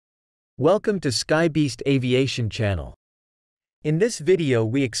Welcome to Skybeast Aviation Channel. In this video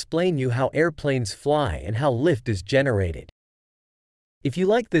we explain you how airplanes fly and how lift is generated. If you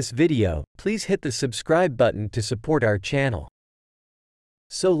like this video, please hit the subscribe button to support our channel.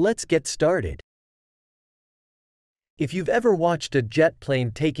 So let's get started. If you've ever watched a jet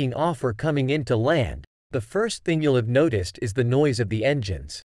plane taking off or coming into land, the first thing you'll have noticed is the noise of the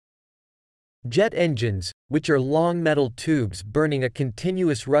engines. Jet engines, which are long metal tubes burning a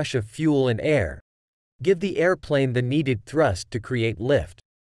continuous rush of fuel and air, give the airplane the needed thrust to create lift.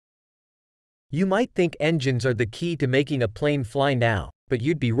 You might think engines are the key to making a plane fly now, but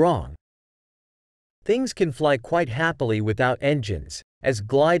you'd be wrong. Things can fly quite happily without engines, as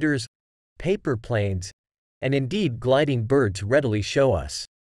gliders, paper planes, and indeed gliding birds readily show us.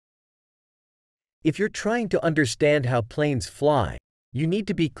 If you're trying to understand how planes fly, you need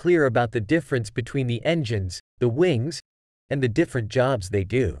to be clear about the difference between the engines, the wings, and the different jobs they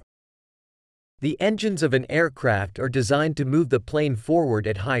do. The engines of an aircraft are designed to move the plane forward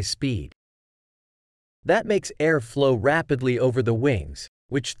at high speed. That makes air flow rapidly over the wings,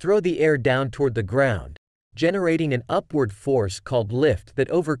 which throw the air down toward the ground, generating an upward force called lift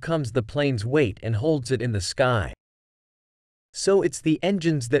that overcomes the plane's weight and holds it in the sky. So it's the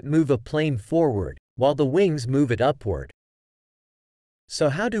engines that move a plane forward, while the wings move it upward. So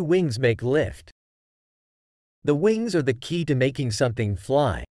how do wings make lift? The wings are the key to making something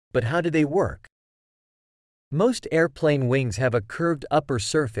fly, but how do they work? Most airplane wings have a curved upper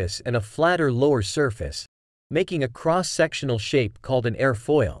surface and a flatter lower surface, making a cross-sectional shape called an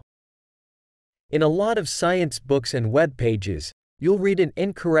airfoil. In a lot of science books and web pages, you'll read an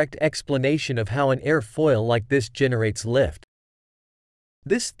incorrect explanation of how an airfoil like this generates lift.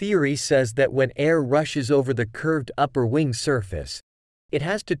 This theory says that when air rushes over the curved upper wing surface, it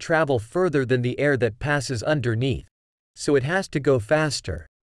has to travel further than the air that passes underneath, so it has to go faster,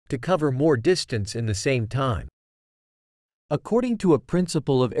 to cover more distance in the same time. According to a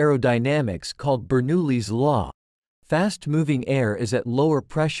principle of aerodynamics called Bernoulli's law, fast-moving air is at lower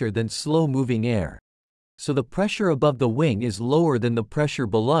pressure than slow-moving air, so the pressure above the wing is lower than the pressure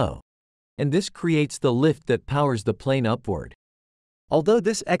below, and this creates the lift that powers the plane upward. Although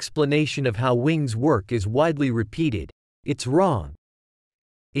this explanation of how wings work is widely repeated, it's wrong.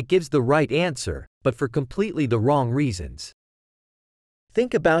 It gives the right answer, but for completely the wrong reasons.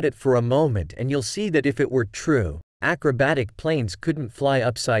 Think about it for a moment and you'll see that if it were true, acrobatic planes couldn't fly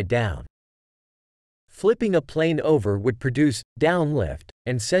upside down. Flipping a plane over would produce downlift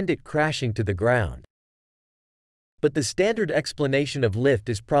and send it crashing to the ground. But the standard explanation of lift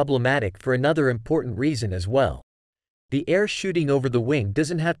is problematic for another important reason as well. The air shooting over the wing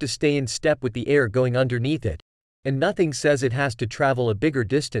doesn't have to stay in step with the air going underneath it, and nothing says it has to travel a bigger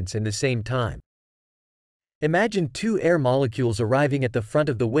distance in the same time. Imagine two air molecules arriving at the front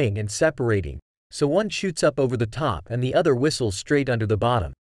of the wing and separating, so one shoots up over the top and the other whistles straight under the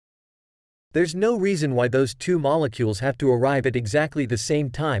bottom. There's no reason why those two molecules have to arrive at exactly the same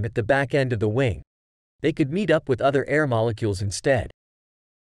time at the back end of the wing. They could meet up with other air molecules instead.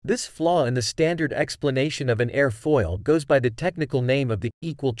 This flaw in the standard explanation of an airfoil goes by the technical name of the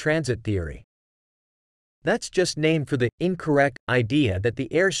equal transit theory. That's just named for the incorrect idea that the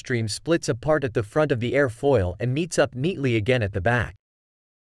airstream splits apart at the front of the airfoil and meets up neatly again at the back.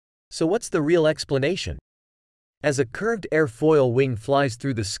 So what's the real explanation? As a curved airfoil wing flies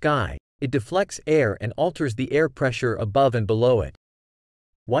through the sky, it deflects air and alters the air pressure above and below it.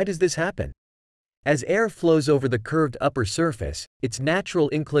 Why does this happen? As air flows over the curved upper surface, its natural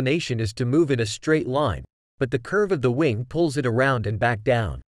inclination is to move in a straight line, but the curve of the wing pulls it around and back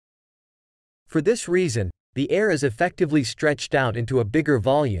down. For this reason, the air is effectively stretched out into a bigger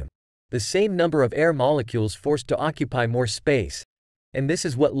volume, the same number of air molecules forced to occupy more space, and this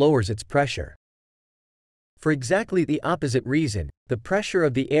is what lowers its pressure. For exactly the opposite reason, the pressure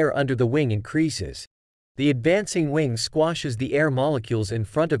of the air under the wing increases. The advancing wing squashes the air molecules in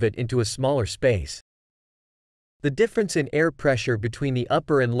front of it into a smaller space. The difference in air pressure between the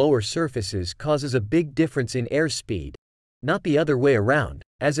upper and lower surfaces causes a big difference in airspeed, not the other way around,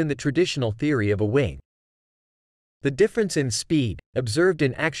 as in the traditional theory of a wing. The difference in speed, observed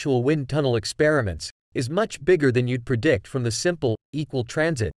in actual wind tunnel experiments, is much bigger than you'd predict from the simple, equal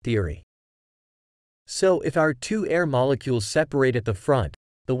transit theory. So if our two air molecules separate at the front,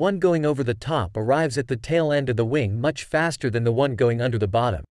 the one going over the top arrives at the tail end of the wing much faster than the one going under the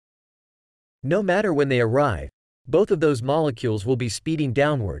bottom. No matter when they arrive, both of those molecules will be speeding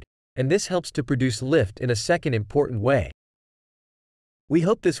downward, and this helps to produce lift in a second important way. We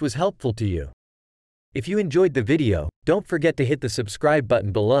hope this was helpful to you. If you enjoyed the video, don't forget to hit the subscribe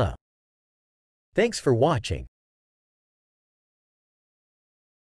button below. Thanks for watching.